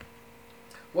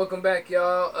Welcome back,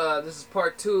 y'all. This is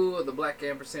part 2 of the Black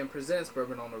Ampersand Presents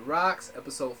Bourbon on the Rocks,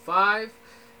 episode 5.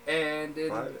 And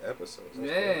 5 episodes.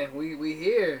 Man, we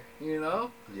here, you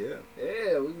know? Yeah.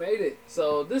 Yeah, we made it.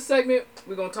 So this segment,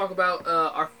 we're going to talk about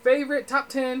our favorite top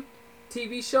 10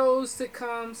 TV shows,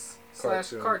 sitcoms,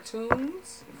 /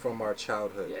 cartoons. From our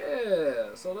childhood.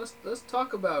 Yeah, so let's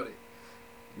talk about it.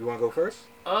 You want to go first?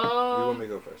 You want me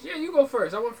to go first? Yeah, you go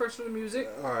first. I went first with the music.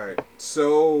 Alright.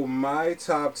 So, my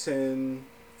top 10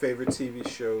 favorite TV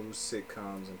shows,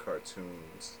 sitcoms, and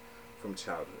cartoons from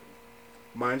childhood.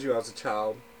 Mind you, I was a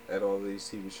child at all these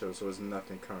TV shows, so it's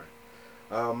nothing current.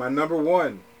 My number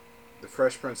 1, The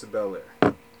Fresh Prince of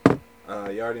Bel-Air.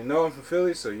 You already know I'm from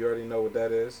Philly, so you already know what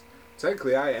that is.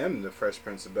 Technically, I am the Fresh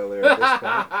Prince of Bel-Air at this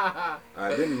point.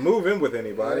 I didn't move in with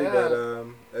anybody, but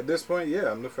at this point,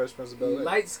 yeah, I'm the Fresh Prince of Bel-Air. You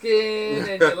light skin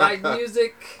and you like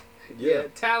music. Yeah. You're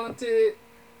talented.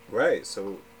 Right,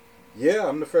 so, yeah,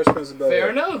 I'm the Fresh Prince of Bel-Air. Fair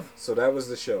enough. So that was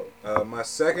the show. My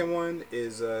second one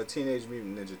is Teenage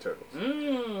Mutant Ninja Turtles.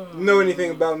 You know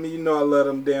anything about me, you know I love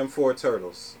them damn 4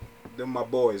 turtles. They're my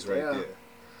boys right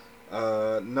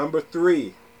there. Number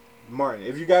 3. Martin.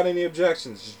 If you got any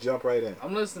objections, just jump right in.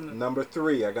 I'm listening. Number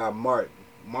 3, I got Martin.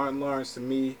 Martin Lawrence, to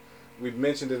me, we've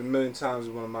mentioned it a million times,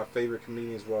 is one of my favorite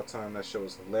comedians of all time. That show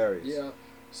is hilarious. Yeah.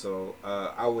 So,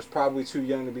 I was probably too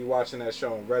young to be watching that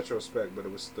show in retrospect, but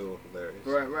it was still hilarious.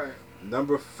 Right.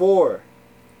 Number 4,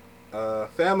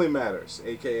 Family Matters,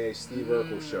 a.k.a. Steve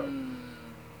Urkel's show.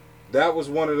 That was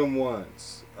one of them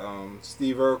ones.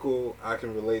 Steve Urkel, I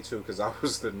can relate to because I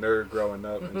was the nerd growing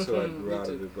up until I grew out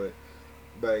of it, but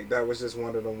like that was just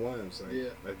one of them ones.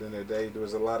 Like, at the end of the day, there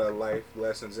was a lot of life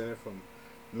lessons in it from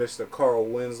Mr. Carl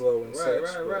Winslow and such.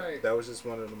 Right. That was just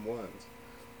one of them ones.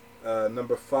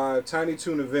 Number 5, Tiny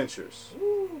Toon Adventures.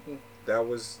 Ooh. That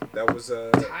was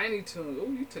Tiny Toon.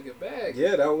 Oh, you took it back.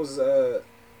 Yeah, that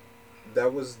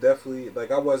was definitely, like,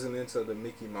 I wasn't into the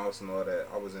Mickey Mouse and all that.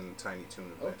 I was in Tiny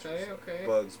Toon Adventures. Okay.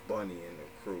 Bugs Bunny and the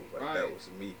crew. Like, that was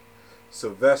me.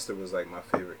 Sylvester was, like, my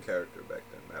favorite character back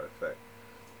then, matter of fact.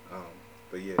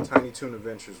 But yeah, Tiny Toon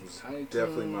Adventures was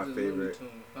definitely my favorite.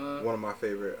 One of my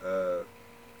favorite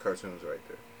cartoons right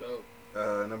there. Dope.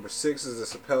 Number 6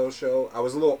 is The Chappelle Show. I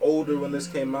was a little older when this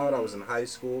came out. I was in high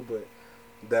school, but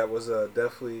that was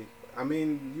definitely. I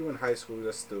mean, you in high school,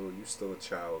 you're still a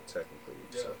child technically.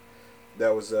 Yeah. So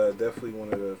that was definitely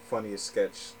one of the funniest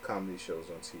sketch comedy shows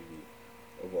on TV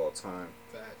of all time.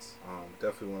 Facts.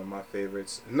 Definitely one of my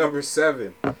favorites. Number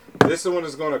 7. This one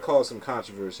is going to cause some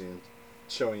controversy and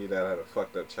showing you that I had a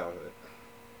fucked up childhood.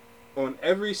 On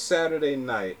every Saturday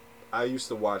night, I used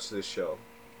to watch this show.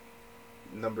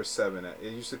 Number 7. It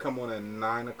used to come on at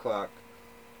 9 o'clock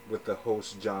with the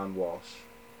host John Walsh.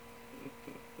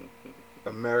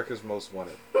 America's Most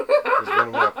Wanted. It was one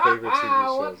of my favorite TV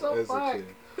shows as a kid.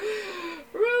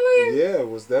 Really? Yeah, it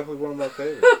was definitely one of my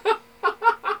favorites.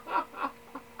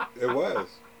 It was.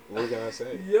 What can I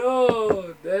say?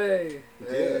 Yo, dang.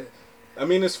 Yeah. I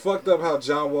mean, it's fucked up how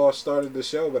John Walsh started the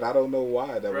show, but I don't know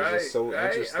why. That was just so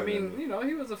interesting. I mean, you know,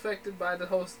 he was affected by the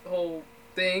whole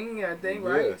thing, I think,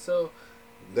 right? So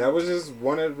that was just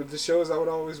one of the shows I would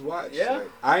always watch. Yeah. Like,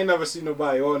 I ain't never seen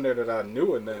nobody on there that I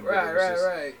knew or nothing.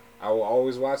 Right. I would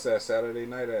always watch that Saturday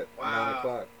night at 9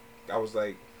 o'clock. I was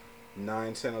like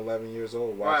 9, 10, 11 years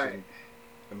old watching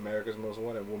America's Most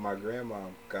Wanted with my grandma.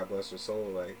 God bless her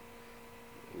soul. Like,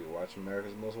 we watched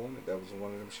America's Most Wanted. That was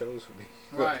one of them shows for me.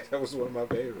 Right. That was one of my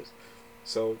favorites.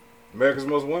 So, America's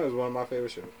Most Wanted is one of my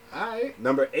favorite shows. Alright.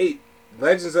 Number 8,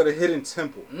 Legends of the Hidden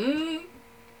Temple.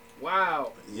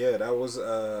 Wow. Yeah, that was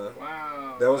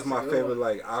wow. That was my favorite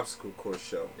like obstacle course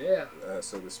show. Yeah.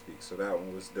 So to speak. So that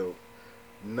one was dope.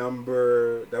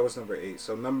 That was number 8.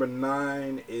 So number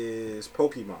 9 is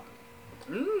Pokemon.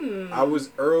 I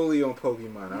was early on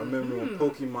Pokemon. I remember when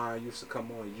Pokemon used to come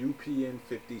on UPN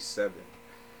 57.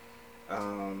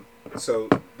 So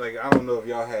like I don't know if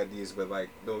y'all had these, but like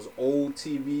those old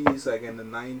TVs like in the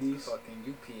 90s. Fucking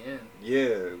UPN.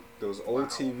 Yeah, those old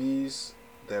TVs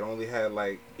that only had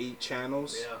like 8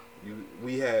 channels. Yeah.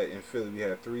 We had in Philly. We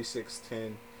had 3, 6,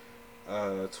 10,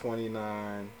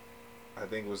 29. I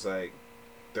think it was like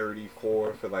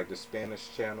 34 for like the Spanish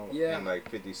channel. Yeah. And like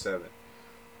 57.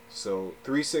 So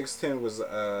 3, 6, 10 was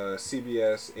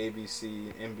CBS,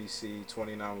 ABC, NBC.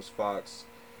 29 was Fox.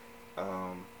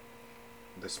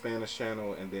 The Spanish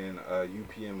channel, and then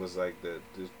UPN was like the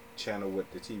channel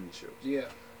with the TV shows. Yeah.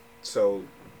 So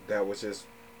that was just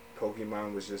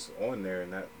Pokemon was just on there,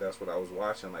 and that's what I was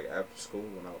watching like after school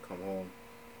when I would come home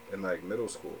in like middle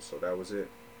school. So that was it.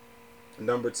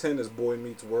 Number 10 is Boy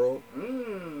Meets World.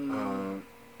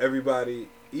 everybody,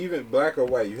 even black or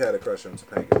white, you had a crush on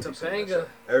Topanga. Topanga.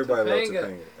 Everybody loved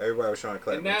Topanga. Everybody was trying to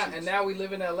clap. And now we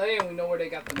live in LA and we know where they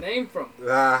got the name from.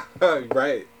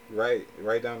 Right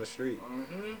down the street.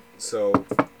 Mm-hmm. So,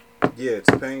 yeah,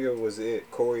 Topanga was it.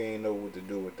 Corey ain't know what to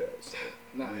do with that. So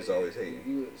he was always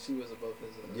hating. She was above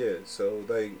his. Yeah, so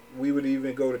like we would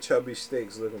even go to Chubby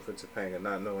Steaks looking for Topanga,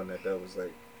 not knowing that was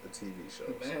like a TV show.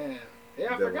 Man,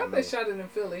 yeah, I forgot they shot it in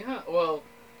Philly, huh? Well,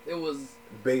 it was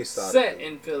based set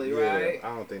in Philly, right?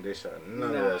 I don't think they shot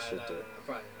none of that shit there.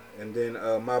 Probably not. And then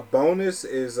my bonus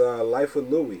is Life of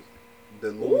Louie. The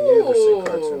Louie Anderson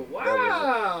cartoon.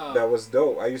 Wow. That was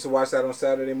dope. I used to watch that on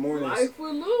Saturday mornings. Life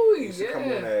with Louie, used to come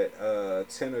on at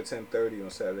 10 or 10:30 on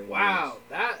Saturday mornings. Wow,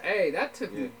 that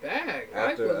took me back.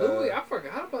 Life with Louie, I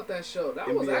forgot about that show.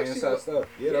 That was actually Inside Stuff.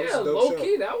 Yeah, that was a dope low show.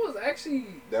 Key, that was actually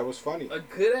funny. A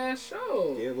good ass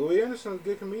show. Yeah, Louie Anderson's a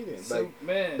good comedian. So, like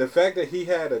man, the fact that he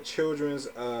had a children's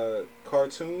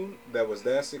cartoon that was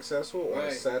that successful on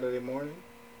a Saturday morning.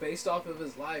 Based off of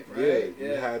his life, right? Yeah,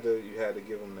 you had to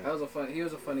give him that. He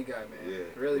was a funny guy, man. Yeah,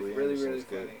 really funny.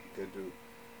 Good dude.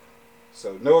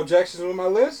 So no objections with my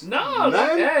list? No,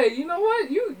 hey, you know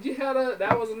what? You had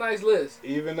that was a nice list.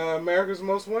 Even America's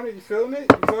Most Wanted, you feeling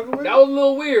it? You fucking with it? That was a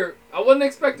little weird. I wasn't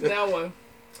expecting that one.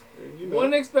 You know.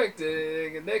 Wasn't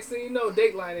expected. Next thing you know,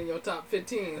 Dateline in your top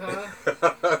 15, huh?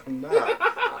 Nah.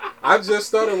 I just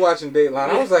started watching Dateline.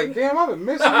 I was like, damn, I've been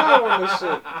missing out on this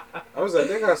shit. I was like,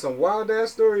 they got some wild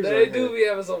ass stories. They do be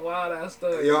having some wild ass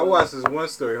stories. Yo, I watched this one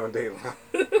story on Dateline.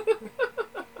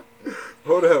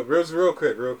 Hold up, real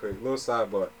quick, little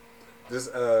sidebar. This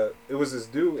it was this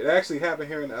dude. It actually happened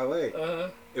here in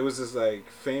L.A. It was this like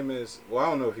famous. Well, I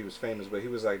don't know if he was famous, but he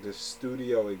was like this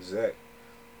studio exec.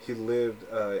 He lived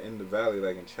in the valley,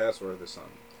 like in Chatsworth or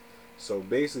something. So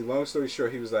basically, long story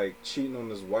short, he was like cheating on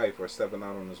his wife or stepping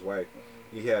out on his wife.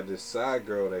 He had this side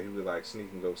girl that he would like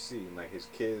sneak and go see, and like his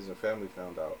kids and family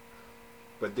found out.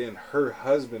 But then her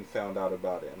husband found out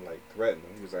about it and like threatened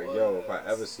him. He was like, "Yo, if I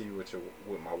ever see you with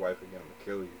my wife again, I'm gonna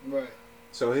kill you." Right.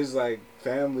 So his like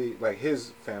family, like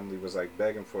his family was like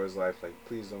begging for his life, like,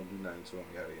 "Please don't do nothing to him,"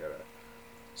 yada yada.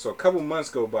 So a couple months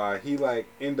go by, he like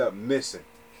end up missing.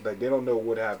 Like they don't know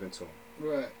what happened to him.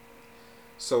 Right.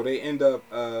 So they end up,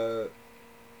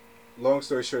 long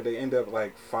story short, they end up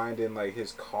like finding like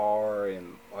his car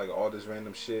and like all this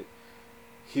random shit.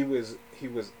 He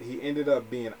ended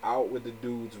up being out with the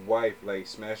dude's wife, like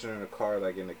smashing her in a car,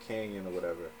 like in the canyon or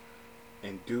whatever.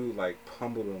 And dude like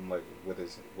pummeled him like with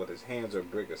his hands or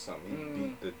brick or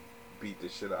something. He beat the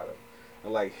shit out of him,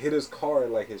 and like hit his car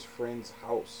at like his friend's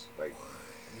house. Like,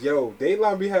 yo,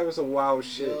 Dateline be having some wild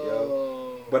shit, yo.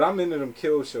 But I'm into them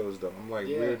kill shows though. I'm like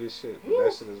weird as shit. But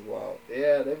that shit is wild.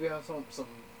 Yeah, they be having some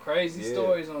crazy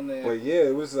stories on there. But yeah,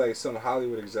 it was like some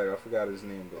Hollywood exec. I forgot his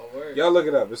name. But y'all look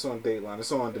it up. It's on Dateline.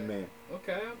 It's on demand.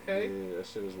 Okay. Yeah, that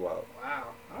shit is wild.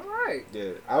 Wow. All right.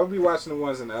 Yeah, I would be watching the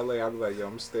ones in LA. I'd be like, yo, I'm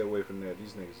gonna stay away from there.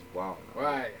 These niggas is wild.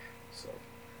 Right. So.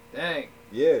 Dang.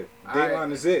 Yeah,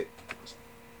 Dateline is it.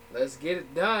 Let's get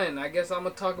it done. I guess I'm gonna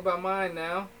talk about mine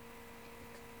now.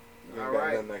 You ain't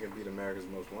got nothing that can beat America's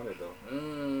Most Wanted though.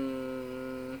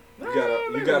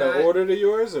 You got an order to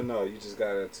yours or no? You just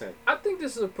got a 10. I think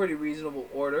this is a pretty reasonable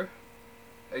order.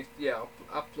 Yeah,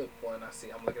 I'll flip one. I see.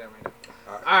 I'm looking at it right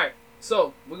now. All right.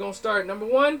 So we're gonna start number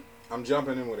 1. I'm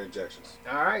jumping in with injections.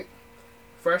 All right.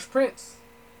 Fresh Prince.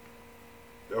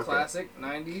 Okay. Classic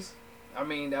 90s. I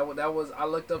mean that was. I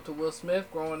looked up to Will Smith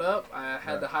growing up. I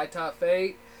had the high top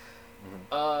fade.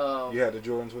 Mm-hmm. You had the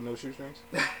Jordans with no shoestrings?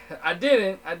 I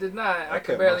didn't. I did not. I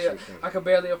could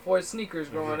barely afford sneakers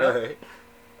growing up.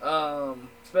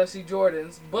 Especially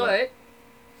Jordans. But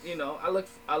you know, I looked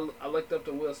up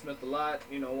to Will Smith a lot.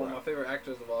 You know, one of my favorite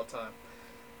actors of all time.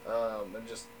 And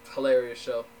just hilarious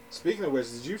show. Speaking of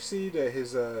which, did you see that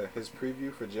his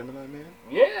preview for Gemini Man?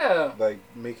 Yeah. Like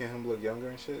making him look younger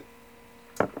and shit.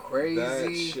 Crazy.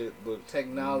 That shit looked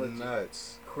technology.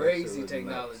 Nuts. Crazy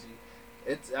technology. Nuts.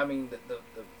 It's. I mean,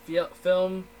 the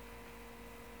film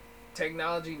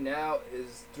technology now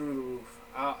is through the roof.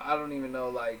 I don't even know,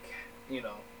 like, you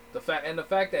know, the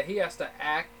fact that he has to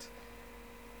act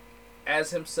as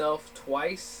himself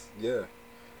twice. Yeah.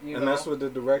 And that's what the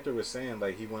director was saying.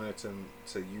 Like, he wanted to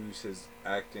use his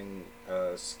acting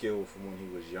skill from when he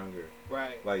was younger.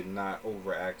 Right. Like, not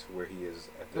overact where he is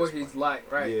at this point. Where he's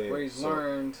like, right. Yeah, where he's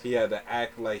learned. He had to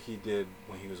act like he did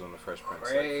when he was on The Fresh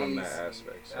Prince. Like, from that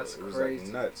aspect. So that's it was crazy.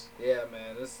 Like nuts. Yeah,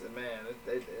 man. It's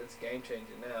game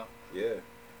changing now. Yeah.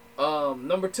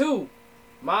 Number 2,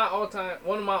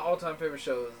 one of my all time favorite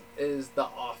shows is The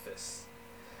Office.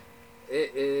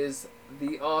 It is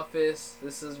The Office.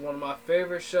 This is one of my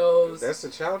favorite shows. That's a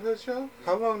childhood show?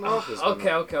 How long The Office?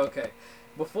 Okay.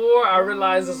 Before I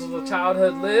realized this was a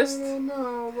childhood list. I don't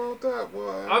know about that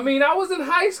one. I mean, I was in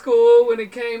high school when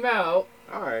it came out.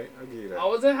 Alright, I'll give you that. I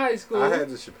was in high school. I had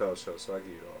the Chappelle Show, so I'll give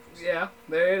you The Office. Yeah,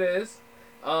 there it is.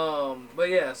 But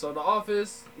yeah, so The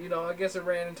Office, you know, I guess it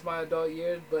ran into my adult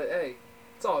years, but hey,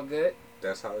 it's all good.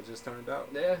 That's how it just turned out.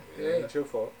 Yeah, yeah. It ain't your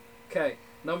fault. Okay,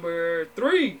 number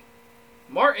 3,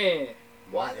 Martin.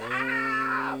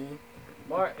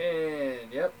 Martin.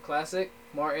 Yep, classic.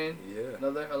 Martin. Yeah.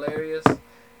 Another hilarious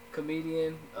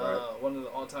comedian. Right. One of the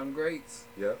all-time greats.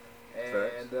 Yep.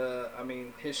 And I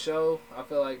mean, his show, I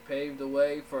feel like, paved the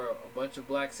way for a bunch of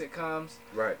black sitcoms.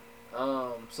 Right.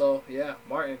 So yeah,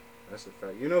 Martin. That's a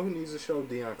fact. You know who needs a show?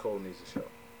 Deion Cole needs a show.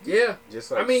 Yeah.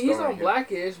 Just like I mean, he's on him.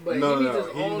 Blackish, but he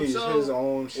needs his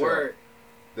own show. Word.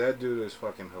 That dude is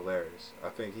fucking hilarious. I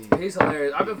think he's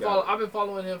hilarious. I've been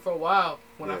following him for a while.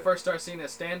 When I first started seeing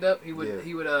his stand up, he would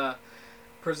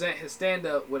present his stand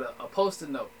up with a post-it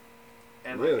note.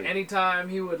 And like anytime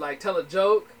he would like tell a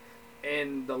joke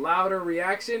and the louder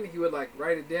reaction, he would like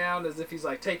write it down as if he's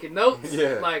like taking notes.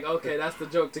 Yeah. Like, okay, that's the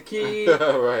joke to keep.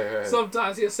 right.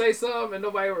 Sometimes he'll say something and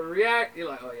nobody would react. You're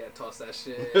like, oh yeah, toss that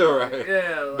shit. Right.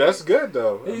 Yeah. Like, that's good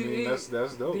though. I mean, that's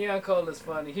dope. Deion Cole is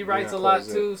funny. He writes a lot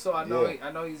too, so I know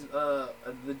he's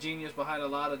the genius behind a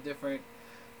lot of different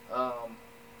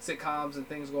sitcoms and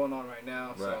things going on right now.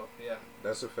 Right. So yeah.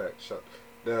 That's a fact.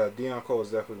 Deion Cole is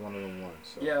definitely one of them ones.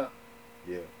 So. Yeah.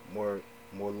 Yeah. More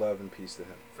love and peace to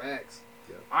him. Facts.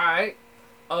 Yep. All right.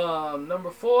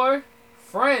 Number 4,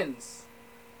 Friends.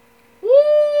 Woo!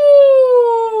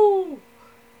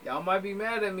 Y'all might be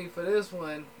mad at me for this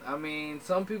one. I mean,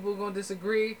 some people gonna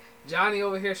disagree. Johnny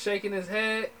over here shaking his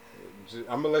head.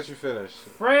 I'm gonna let you finish.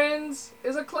 Friends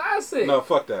is a classic. No,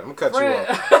 fuck that. I'm gonna cut you off.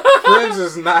 Friends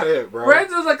is not it, bro.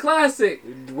 Friends is a classic.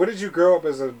 What did you grow up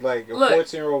as a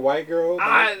 14-year-old white girl?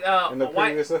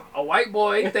 A white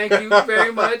boy. Thank you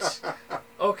very much.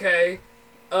 Okay.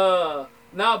 But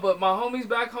my homies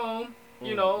back home,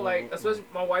 you know, especially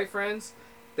my white friends,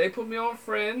 they put me on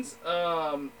Friends.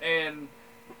 And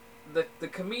the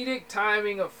comedic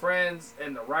timing of Friends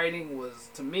and the writing was,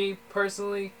 to me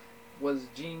personally, was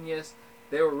genius.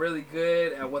 They were really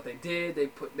good at what they did. They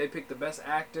picked the best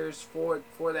actors for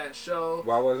that show.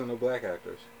 Why wasn't no black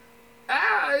actors?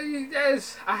 I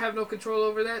have no control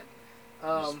over that.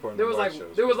 There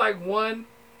was like one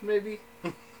maybe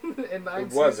in 9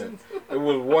 seasons. It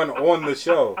was one on the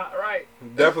show. Right.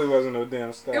 Definitely wasn't no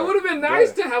damn star. It would have been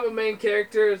nice to have a main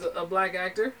character as a black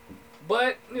actor,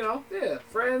 but you know, yeah,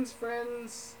 Friends,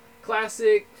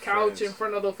 classic, couch in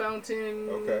front of the fountain.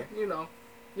 Okay. You know.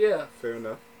 Yeah. Fair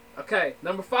enough. Okay,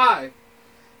 number 5.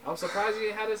 I'm surprised you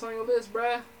didn't have this on your list,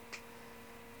 bruh.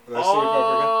 Let's see if I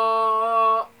forget.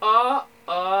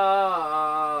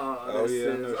 Oh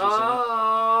yeah,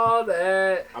 all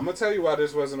that. I'm gonna tell you why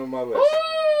this wasn't on my list.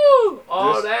 Ooh,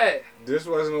 that. This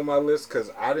wasn't on my list because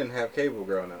I didn't have cable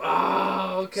growing up.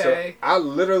 Oh, okay. So I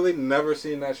literally never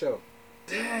seen that show.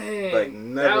 Dang. Like,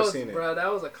 never seen it. Bro,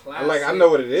 that was a classic. Like, I know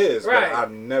what it is, but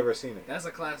I've never seen it. That's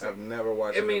a classic. I've never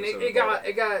watched it. I mean,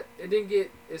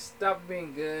 it stopped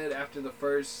being good after the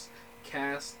first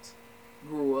cast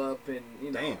grew up and,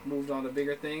 you know, moved on to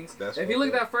bigger things. If you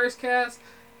look at that first cast,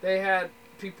 they had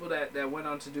people that went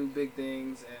on to do big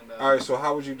things. And all right, so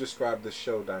how would you describe the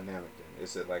show dynamic then?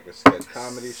 Is it like a sketch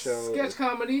comedy show? Sketch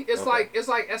comedy. It's like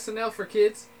SNL for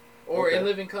kids. Or In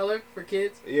Living Color for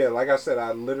kids. Yeah, like I said,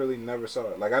 I literally never saw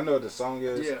it. Like, I know what the song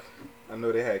is. Yeah. I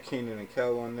know they had Keenan and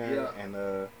Kel on there. Yeah. And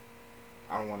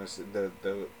I don't want to say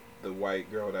the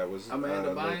white girl that was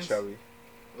Amanda Bynes. Chubby.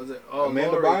 Was it? Oh,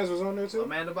 Amanda Bynes was on there too.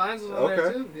 Amanda Bynes was on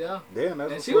there too. Yeah. Damn,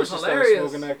 that's and she was hilarious.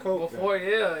 Smoking that coke. Before,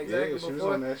 yeah, exactly. Yeah, she was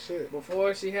on that shit.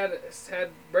 Before she had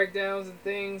breakdowns and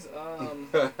things.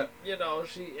 You know,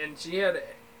 she ended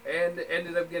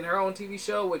up getting her own TV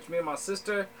show, which me and my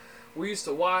sister. We used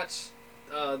to watch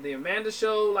the Amanda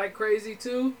Show like crazy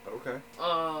too. Okay.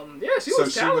 Yeah, she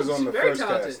was talented. She was on the first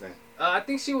cast then. I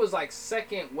think she was like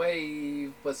second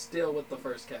wave, but still with the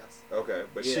first cast. Okay,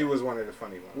 but she was one of the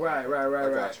funny ones. Right.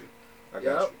 I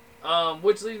got you.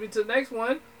 Which leads me to the next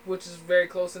one, which is very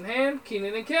close in hand,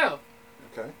 Keenan and Kel.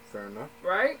 Okay, fair enough.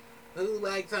 Right? Who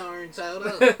likes orange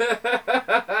soda?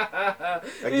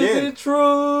 Again, is it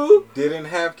true? Didn't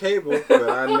have cable, but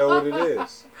I know what it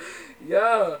is.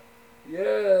 Yeah.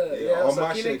 All so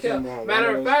my shit came on.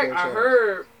 Matter of fact, I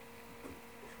heard.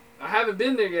 I haven't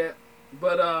been there yet,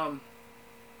 but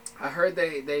I heard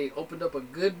they opened up a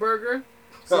Good Burger.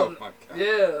 So, oh my God.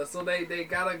 Yeah, so they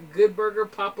got a Good Burger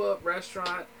pop-up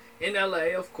restaurant in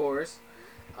LA, of course.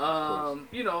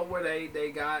 You know, where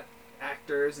they got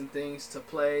actors and things to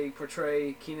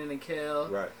portray Keenan and Kel.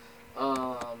 Right.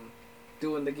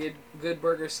 Doing the Good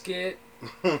Burger skit.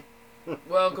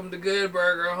 Welcome to Good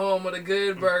Burger, home of the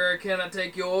Good Burger. Can I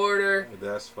take your order?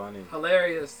 That's funny.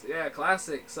 Hilarious. Yeah,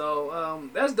 classic. So,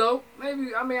 that's dope.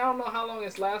 Maybe, I don't know how long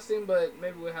it's lasting, but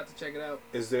maybe we'll have to check it out.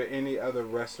 Is there any other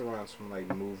restaurants from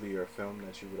like movie or film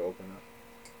that you would open up?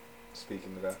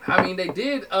 Speaking of that. They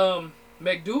did,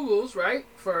 McDougal's, right?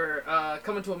 For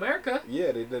Coming to America.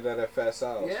 Yeah, they did that at Fat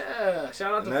Sal's. Yeah,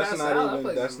 shout out to Fat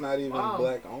Sal's. That's not even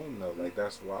black owned though. Like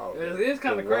that's wild. It is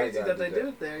kind of crazy that they did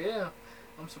it there. Yeah,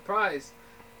 I'm surprised.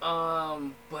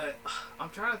 But I'm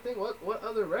trying to think what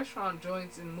other restaurant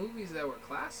joints in movies that were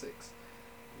classics.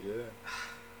 Yeah.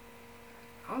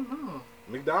 I don't know.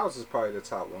 McDonald's is probably the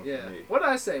top one for me. What did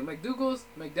I say? McDougal's?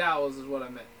 McDowell's is what I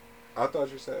meant. I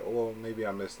thought you said, well, maybe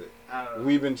I missed it. I don't know.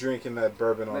 We've been drinking that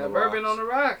bourbon on the rocks. Bourbon on the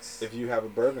rocks. If you have a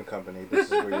bourbon company, this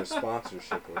is where your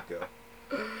sponsorship would go.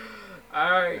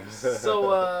 All right. So,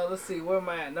 let's see. Where am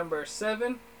I at? Number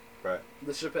 7. Right.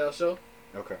 The Chappelle Show.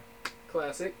 Okay.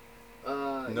 Classic.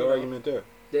 No argument there.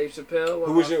 Dave Chappelle.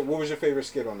 What was your favorite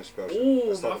skit on the Chappelle Show?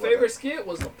 Ooh, my favorite skit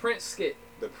was the Prince skit.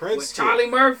 The Prince with skit. Charlie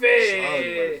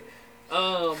Murphy.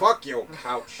 Fuck your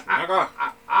couch,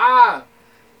 nigga.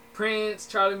 Prince,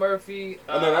 Charlie Murphy.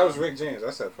 Oh no, that was Rick James.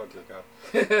 I said fuck your couch.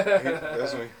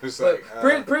 That's when he was like.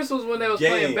 Prince was when they was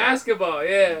playing basketball.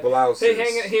 Yeah. Blouses.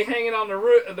 He hanging on the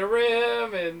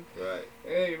rim and. Right.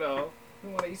 You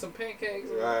want to eat some pancakes.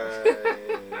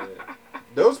 Right.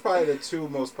 Those are probably the 2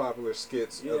 most popular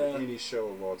skits of any show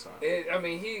of all time.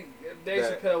 Dave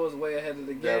Chappelle was way ahead of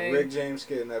the game. That Rick James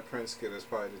skit and that Prince skit is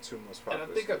probably the 2 most popular.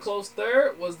 And I think skits. a close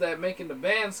third was that Making the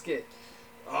Band skit.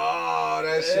 Oh,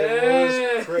 that shit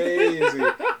was crazy.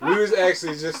 We was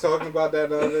actually just talking about that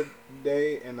the other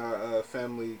day in our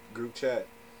family group chat.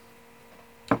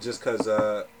 Just because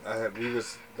we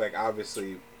was like,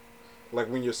 obviously, like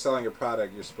when you're selling a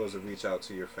product, you're supposed to reach out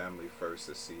to your family first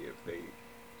to see if they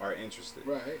are interested.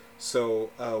 Right. So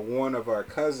one of our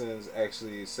cousins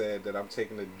actually said that I'm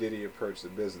taking a Diddy approach to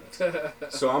business.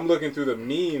 So I'm looking through the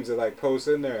memes that like post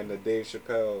in there, and the Dave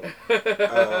Chappelle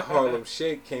Harlem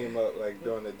Shake came up like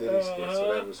during the Diddy skit,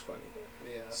 so that was funny.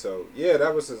 Yeah. So yeah,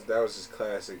 that was just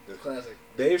classic. Classic.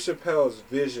 Dave Chappelle's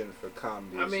vision for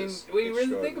comedy. When you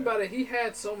really think about it, he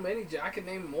had so many. I can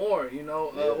name more.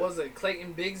 Was it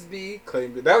Clayton Bigsby?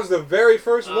 That was the very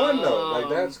first one though. Like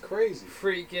that's crazy.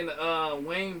 Freaking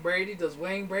Wayne Brady. Does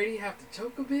Wayne Brady have to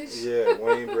choke a bitch? Yeah,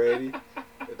 Wayne Brady.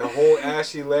 The whole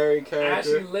Ashy Larry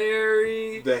character. Ashy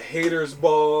Larry. The Haters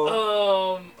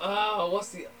Ball.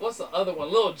 What's the other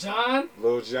one? Lil Jon.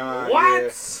 Lil Jon.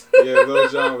 What? Yeah, Lil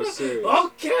Jon was serious.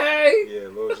 Okay. Yeah,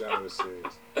 Lil Jon was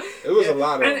serious. It was a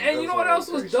lot of them. And you know what else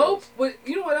was dope?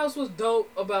 You know what else was dope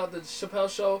about the Chappelle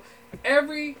Show?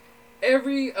 Every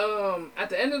at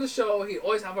the end of the show, he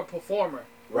always have a performer,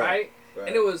 right?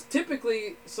 And it was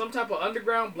typically some type of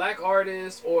underground black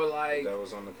artist or like that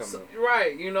was on the come up.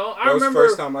 Right, I remember the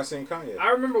first time I seen Kanye. I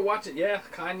remember watching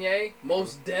Kanye.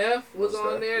 Mos Def was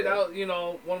on there. Yeah. That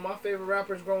was, one of my favorite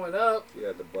rappers growing up.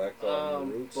 Yeah, the Black Thought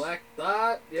and the Roots. Black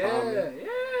Thought, yeah.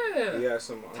 He had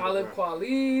some Talib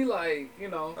Kweli,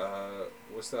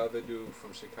 what's the other dude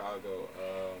from Chicago?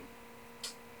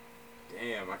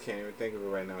 Damn, I can't even think of it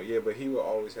right now. Yeah, but he would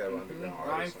always have underground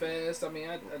artists. Rhymefest. I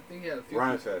think he had a few.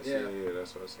 Rhymefest. Yeah,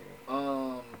 that's what I was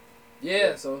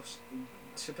thinking. So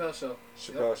Chappelle Show.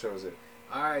 Chappelle Show is it.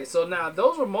 All right, so now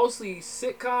those were mostly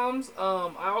sitcoms.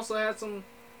 I also had some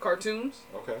cartoons.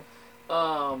 Okay.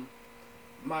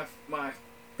 My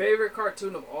favorite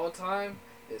cartoon of all time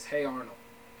is Hey Arnold.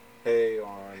 Hey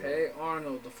Arnold. Hey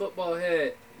Arnold, the football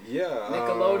head. Yeah.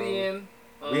 Nickelodeon.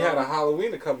 We had a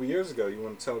Halloween a couple years ago. You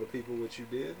want to tell the people what you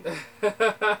did?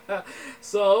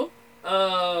 So,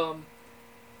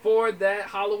 for that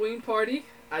Halloween party,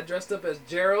 I dressed up as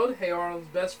Gerald, Hey Arnold's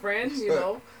best friend.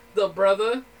 The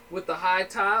brother with the high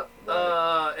top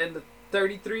and the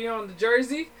 33 on the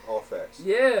jersey. All facts.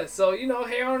 Yeah, so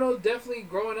Hey Arnold definitely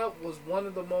growing up was one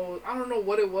of the most. I don't know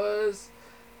what it was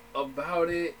about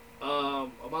it.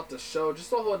 About the show,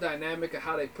 just the whole dynamic of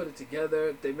how they put it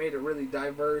together. They made it really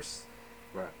diverse.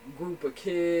 Right. Group of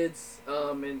kids,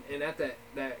 and at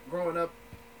that growing up,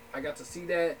 I got to see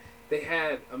that. They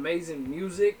had amazing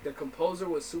music. The composer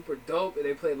was super dope, and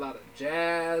they played a lot of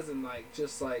jazz and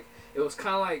it was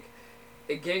kind of like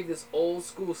it gave this old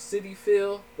school city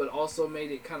feel, but also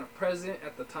made it kind of present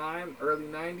at the time, early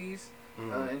 '90s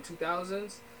and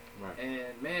 2000s. Right.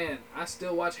 And man, I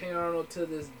still watch Hey Arnold to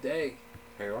this day.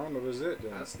 Hey Arnold is it?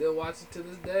 Then. I still watch it to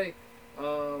this day.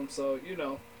 So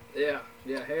yeah.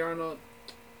 Hey Arnold.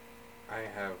 I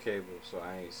ain't have cable, so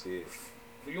I ain't see it.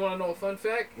 You want to know a fun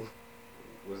fact?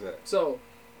 What's that? So,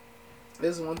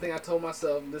 This is one thing I told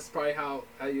myself. This is probably how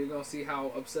you're gonna see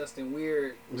how obsessed and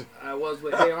weird I was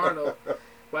with Hey Arnold.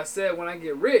 But I said when I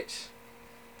get rich,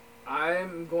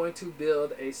 I'm going to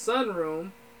build a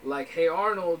sunroom like Hey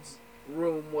Arnold's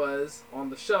room was on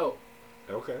the show.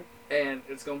 Okay. And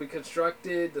it's gonna be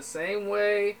constructed the same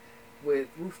way, with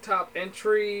rooftop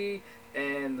entry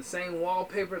and the same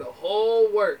wallpaper, the whole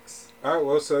works. All right,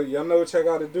 well, so y'all know what y'all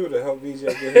got to do to help VJ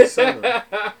get his sunroom.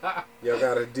 Y'all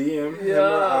got to DM him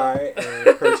or I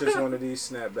and purchase one of these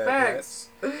snapback hats.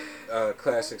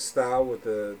 Classic style with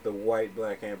the white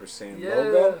black ampersand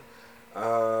logo.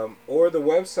 Or the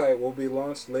website will be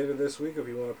launched later this week if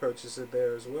you want to purchase it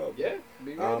there as well. Yeah,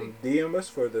 be ready. DM us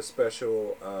for the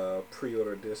special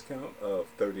pre-order discount of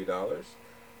 $30.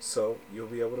 So you'll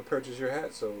be able to purchase your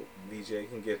hat so VJ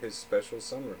can get his special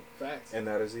sunroom. Facts. And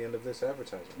that is the end of this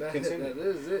advertisement. That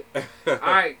is it. All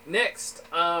right, next.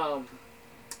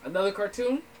 Another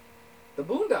cartoon. The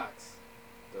Boondocks.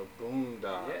 The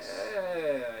Boondocks.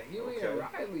 Yeah. Huey and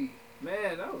Riley.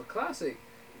 Man, that was a classic.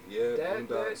 Yeah,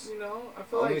 Boondocks. You know, I I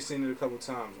feel only seen it a couple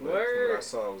times, but what I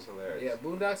saw it was hilarious. Yeah,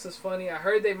 Boondocks is funny. I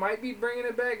heard they might be bringing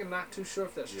it back. I'm not too sure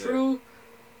if that's true.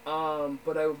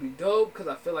 But it would be dope because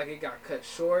I feel like it got cut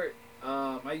short.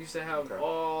 I used to have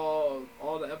all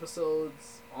the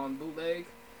episodes on bootleg.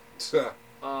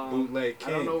 Bootleg King.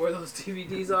 I don't know where those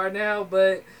DVDs are now,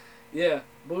 but yeah,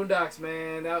 Boondocks,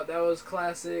 man, that was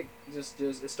classic. Just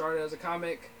it started as a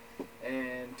comic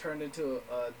and turned into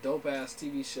a dope ass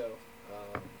TV show.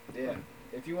 Yeah,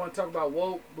 if you want to talk about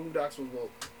woke, Boondocks was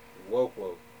woke.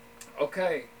 Woke.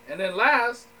 Okay, and then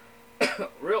last,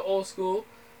 real old school.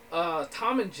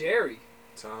 Tom and Jerry.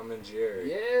 Tom and Jerry.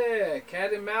 Yeah,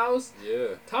 Cat and Mouse.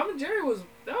 Yeah. Tom and Jerry was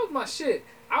my shit.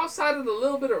 Outside of the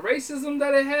little bit of racism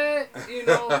that it had, you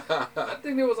know, I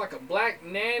think there was like a black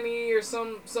nanny or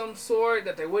some sort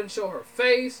that they wouldn't show her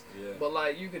face, but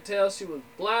like you could tell she was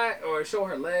black or show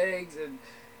her legs, and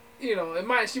you know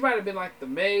she might have been like the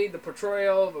maid, the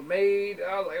portrayal of a maid.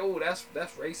 I was like, oh, that's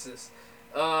racist.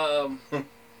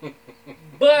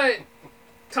 But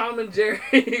Tom and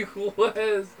Jerry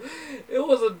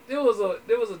was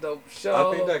a dope show.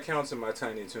 I think that counts in my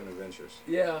Tiny Toon Adventures.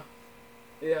 Yeah.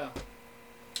 Yeah,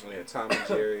 Tom and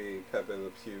Jerry, Pepe Le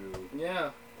Pew.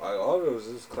 Yeah. Like, all of those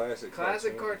is classic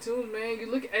cartoons, man. You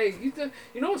look,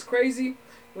 you know what's crazy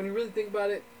when you really think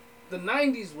about it? The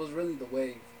 90s was really the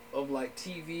wave of like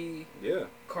TV,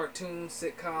 cartoons,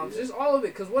 sitcoms, just all of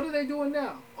it. Because what are they doing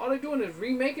now? All they're doing is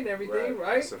remaking everything,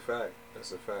 right? That's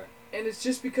a fact. And it's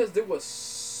just because there was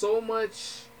so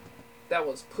much that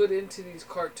was put into these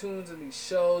cartoons and these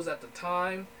shows at the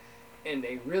time, and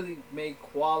they really made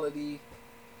quality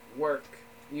work,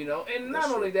 you know. And not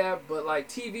only that, but like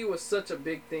TV was such a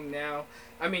big thing now.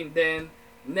 I mean,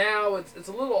 now it's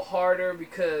a little harder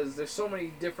because there's so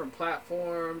many different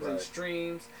platforms and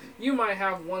streams. You might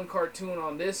have one cartoon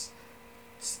on this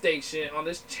station, on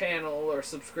this channel or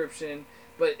subscription,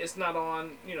 but it's not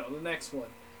on, the next one.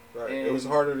 Right. And it was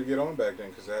harder to get on back then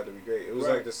because it had to be great. It was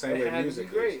like the same way music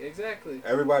is. Great, exactly.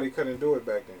 Everybody couldn't do it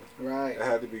back then. Right. It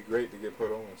had to be great to get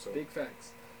put on. So big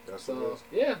facts. That's what it is.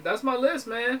 Yeah, that's my list,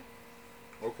 man.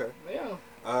 Okay. Yeah.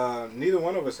 Neither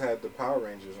one of us had the Power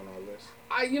Rangers on our list.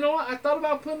 You know what? I thought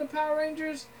about putting the Power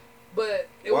Rangers, but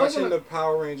it wasn't. Watching the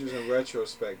Power Rangers in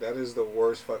retrospect, that is the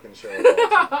worst fucking show of all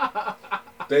time.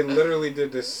 They literally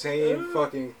did the same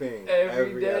fucking thing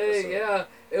every day. episode. Yeah,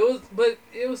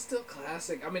 it was still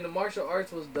classic. I mean, the martial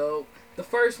arts was dope. The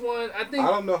first one, I think.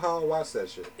 I don't know how I watched that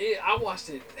shit. I watched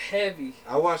it heavy.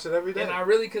 I watched it every day, and I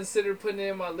really considered putting it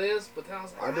in my list, but then I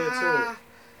was like, I did too.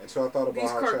 And so I thought about these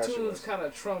how trash it was. These cartoons kind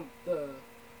of trump the,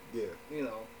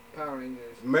 Power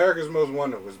Rangers. America's Most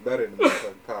Wanted was better than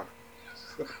fucking Power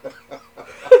Rangers.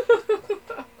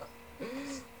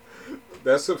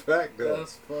 That's a fact, though.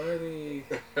 That's funny.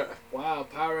 Wow,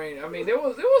 Power Rangers. I mean, there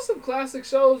was some classic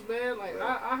shows, man. Like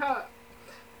I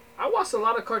watched a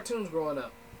lot of cartoons growing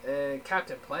up, and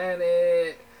Captain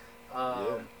Planet.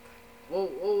 What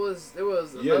was there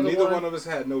was another neither one of us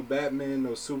had no Batman,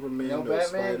 no Superman, no Batman,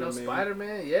 Spider-Man. no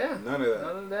Spider-Man. Yeah, none of that.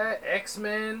 None of that.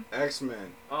 X-Men. That was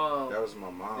my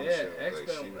mom's show.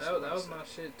 X-Men. That was my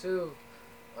shit too.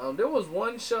 There was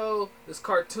one show, this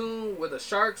cartoon where the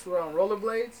sharks were on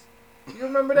rollerblades. You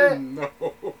remember that? No.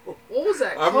 What was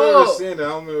that called? I've never seen it. I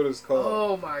don't know what it's called.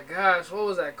 Oh my gosh, what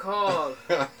was that called?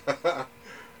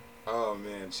 Oh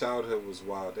man, childhood was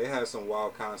wild. They had some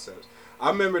wild concepts. I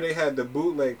remember they had the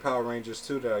bootleg Power Rangers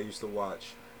too that I used to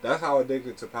watch. That's how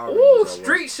addicted to Power Rangers I was.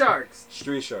 Street Sharks.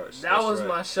 Street Sharks. That was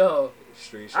my show.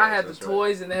 Street Sharks. I had the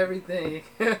toys and everything.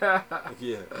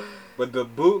 Yeah, but the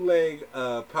bootleg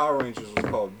Power Rangers was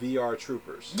called VR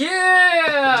Troopers.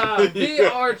 Yeah,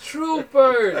 VR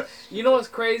Troopers. You know what's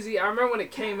crazy? I remember when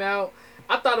it came out.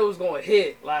 I thought it was going to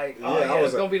hit. Like,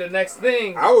 it's going to be the next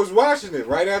thing. I was watching it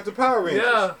right after Power Rangers.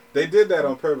 Yeah. They did that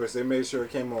on purpose. They made sure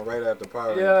it came on right after Power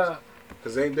Rangers. Yeah.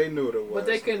 Because they knew what it was. But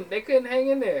they couldn't hang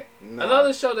in there. Nah.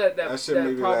 Another show that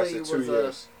probably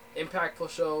was a impactful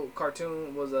show,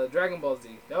 cartoon, was Dragon Ball Z.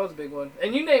 That was a big one.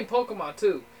 And you named Pokemon,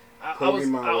 too. I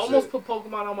almost put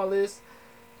Pokemon on my list.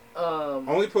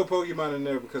 Only put Pokemon in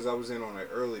there because I was in on it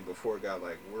early before it got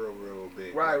like real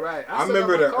big. Right. I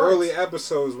remember the early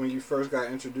episodes when you first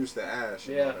got introduced to Ash.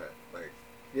 And all that. Like,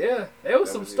 yeah, there was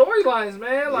some storylines,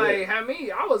 man. Like,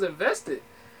 I was invested.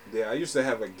 Yeah, I used to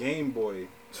have a Game Boy.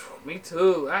 Me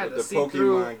too. I had the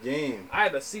Pokemon game. I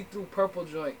had a see-through purple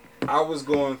joint. I was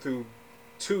going through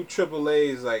 2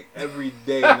 AAAs like every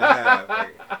day and a half.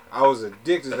 Like, I was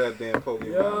addicted to that damn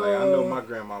Pokemon. Like, I know my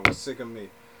grandma was sick of me.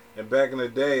 And back in the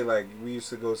day, like, we used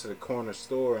to go to the corner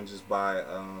store and just buy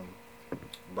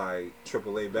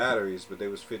AAA batteries, but they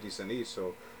was 50 cents each,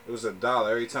 so it was $1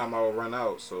 every time I would run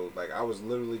out. So like I was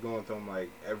literally going through them like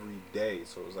every day,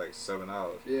 so it was like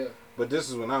 $7. Yeah. But this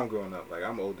is when I'm growing up. Like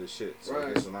I'm old as shit, so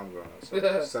this is when I'm growing up. So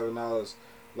 $7,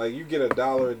 like you get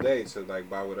 $1 a day to like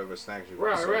buy whatever snacks you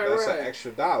want. So that's an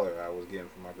extra $1 I was getting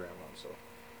from my grandma. So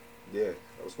yeah,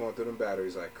 I was going through them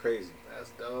batteries like crazy. That's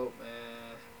dope, man.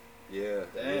 Yeah,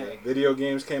 yeah. Video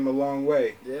games came a long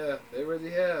way. Yeah, they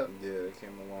really have. Yeah, they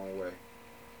came a long way.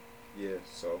 Yeah,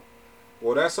 so,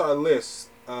 well, that's our list.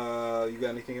 You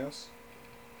got anything else?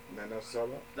 Nothing else to talk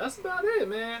about? That's about it,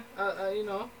 man. You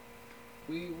know,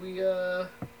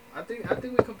 I think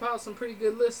we compiled some pretty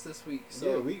good lists this week.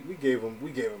 So yeah, we gave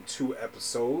them 2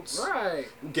 episodes. Right.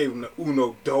 We gave them the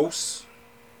uno dos.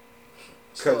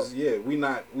 Cause we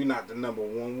not the number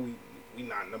 1. We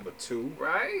not number 2.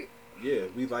 Right. Yeah,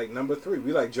 we like number 3.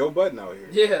 We like Joe Budden out here.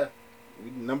 Yeah. We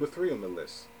number 3 on the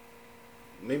list.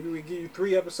 Maybe we give you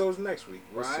 3 episodes next week.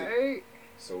 We'll see.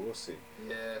 So we'll see.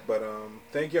 Yeah. But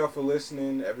thank y'all for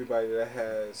listening. Everybody that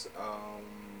has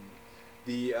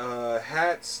the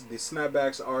hats, the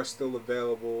snapbacks are still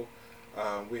available.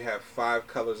 We have 5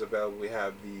 colors available. We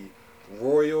have the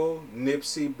Royal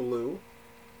Nipsey Blue.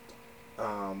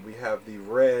 We have the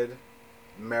red,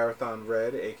 Marathon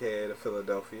Red, aka the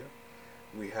Philadelphia.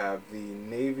 We have the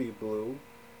Navy Blue.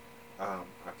 I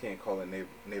can't call it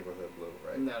neighborhood blue,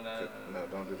 right? No,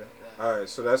 don't do that. No. All right,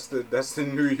 so that's the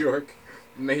New York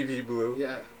Navy Blue.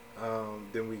 Yeah.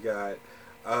 Then we got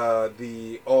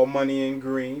the All Money in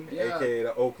Green, aka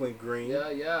the Oakland Green.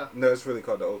 Yeah. No, it's really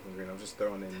called the Oakland Green. I'm just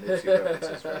throwing in Nipsey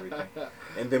references for everything.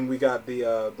 And then we got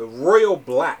the Royal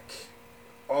Black,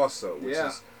 also, which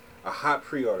is a hot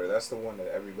pre-order. That's the one that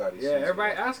everybody sees. Yeah,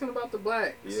 everybody asking about the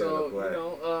black. Yeah, so the black. You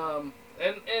know,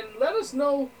 and let us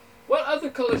know what other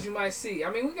colors you might see.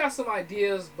 I mean, we got some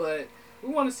ideas, but we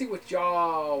want to see what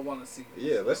y'all want to see.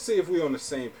 Yeah, let's see if we're on the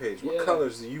same page. What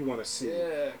colors do you want to see?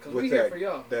 Yeah, because we're here for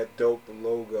y'all. That dope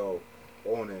logo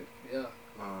on it. Yeah.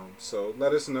 So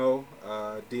let us know.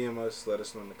 DM us. Let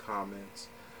us know in the comments.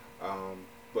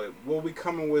 But we'll be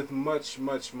coming with much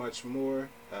more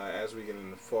as we get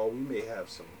in the fall. We may have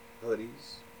some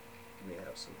hoodies. We may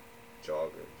have some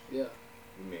joggers. Yeah.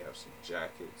 We may have some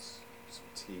jackets, some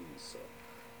tees. So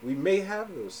we may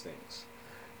have those things.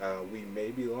 We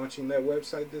may be launching that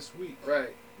website this week.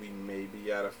 Right. We may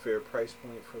be at a fair price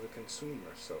point for the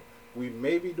consumer. So we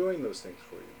may be doing those things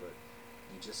for you, but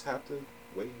you just have to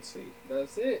wait and see.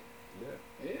 That's it.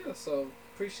 Yeah. So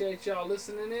appreciate y'all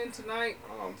listening in tonight.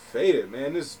 I'm faded,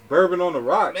 man. This is bourbon on the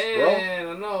rocks, bro. Man,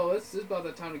 I know. It's about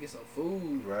that time to get some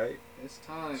food. Right. It's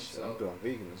time. Shit, so I'm doing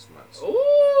vegan this month. Ooh.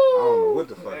 I don't know what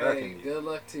the fuck I can eat. Good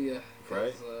luck to you.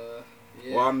 Right.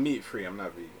 Yeah. Well, I'm meat free. I'm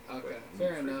not vegan. Okay.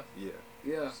 Fair enough.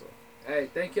 Yeah. So. Hey,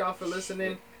 thank y'all for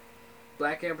listening.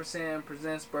 Black Ampersand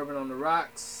presents Bourbon on the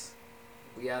Rocks.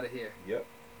 We out of here. Yep.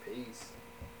 Peace.